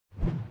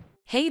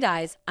Hey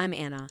guys, I'm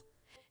Anna,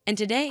 and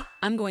today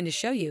I'm going to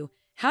show you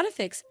how to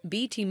fix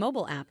BT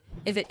Mobile app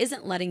if it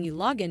isn't letting you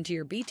log into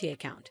your BT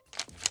account.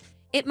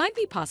 It might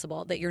be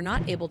possible that you're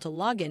not able to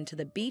log into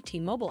the BT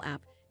Mobile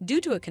app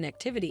due to a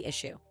connectivity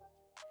issue.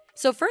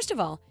 So first of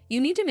all, you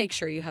need to make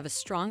sure you have a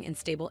strong and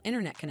stable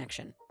internet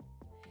connection.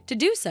 To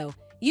do so,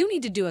 you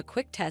need to do a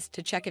quick test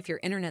to check if your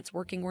internet's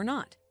working or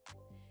not.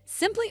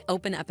 Simply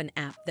open up an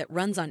app that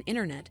runs on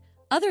internet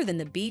other than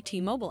the BT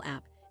Mobile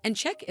app and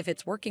check if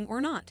it's working or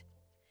not.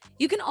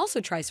 You can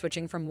also try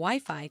switching from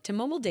Wi-Fi to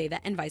mobile data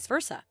and vice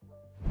versa.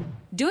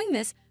 Doing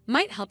this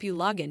might help you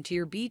log into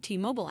your BT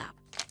Mobile app.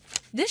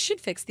 This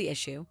should fix the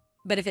issue,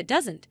 but if it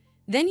doesn't,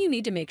 then you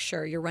need to make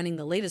sure you're running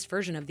the latest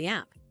version of the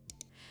app.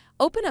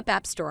 Open up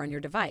App Store on your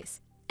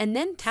device, and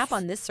then tap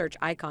on this search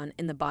icon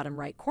in the bottom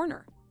right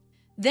corner.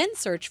 Then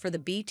search for the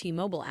BT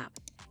Mobile app,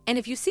 and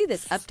if you see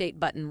this update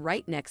button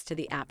right next to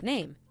the app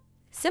name,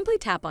 simply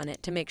tap on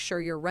it to make sure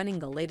you're running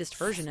the latest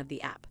version of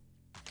the app.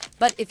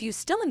 But if you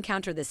still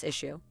encounter this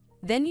issue,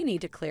 then you need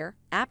to clear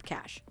App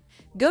Cache.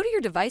 Go to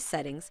your device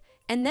settings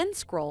and then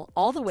scroll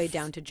all the way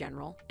down to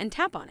General and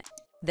tap on it.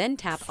 Then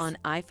tap on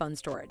iPhone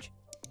Storage.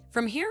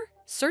 From here,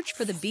 search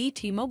for the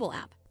BT Mobile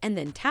app and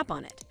then tap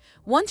on it.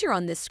 Once you're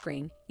on this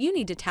screen, you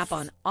need to tap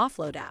on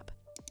Offload App.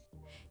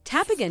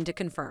 Tap again to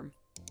confirm.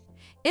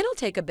 It'll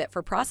take a bit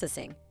for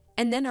processing,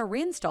 and then a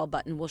reinstall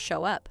button will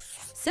show up.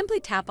 Simply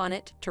tap on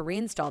it to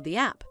reinstall the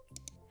app.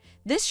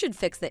 This should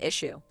fix the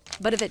issue,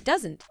 but if it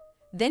doesn't,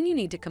 then you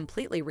need to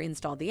completely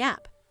reinstall the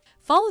app.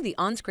 Follow the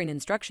on-screen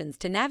instructions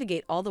to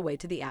navigate all the way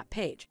to the app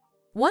page.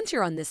 Once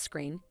you're on this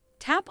screen,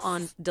 tap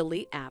on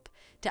Delete App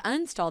to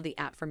uninstall the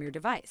app from your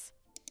device.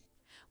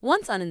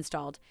 Once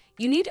uninstalled,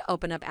 you need to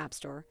open up App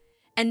Store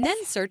and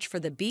then search for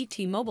the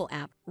BT Mobile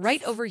app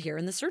right over here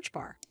in the search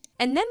bar,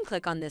 and then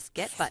click on this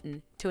Get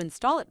button to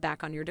install it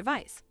back on your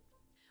device.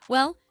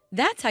 Well,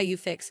 that's how you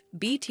fix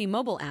BT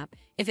Mobile app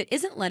if it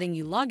isn't letting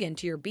you log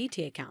into your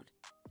BT account.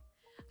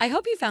 I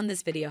hope you found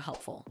this video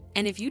helpful,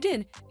 and if you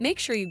did, make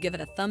sure you give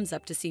it a thumbs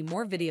up to see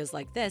more videos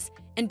like this,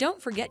 and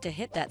don't forget to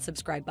hit that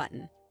subscribe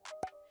button.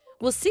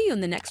 We'll see you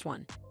in the next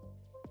one.